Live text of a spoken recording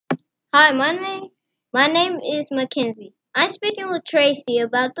Hi, my name is Mackenzie. I'm speaking with Tracy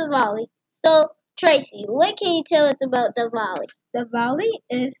about Diwali. So, Tracy, what can you tell us about Diwali? Diwali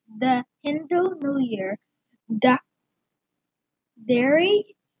is the Hindu New Year. Da- During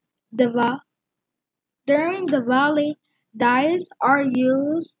Diva- during Diwali, dyes are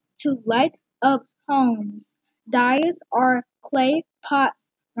used to light up homes. Dyes are clay pots.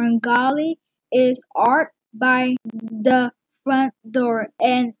 Rangoli is art by the front door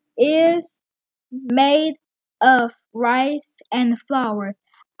and is made of rice and flour.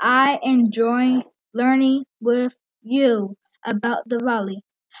 I enjoy learning with you about Diwali.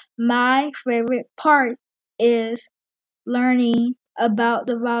 My favorite part is learning about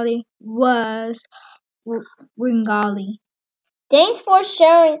Diwali was Ringali. Thanks for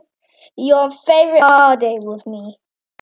sharing your favorite holiday with me.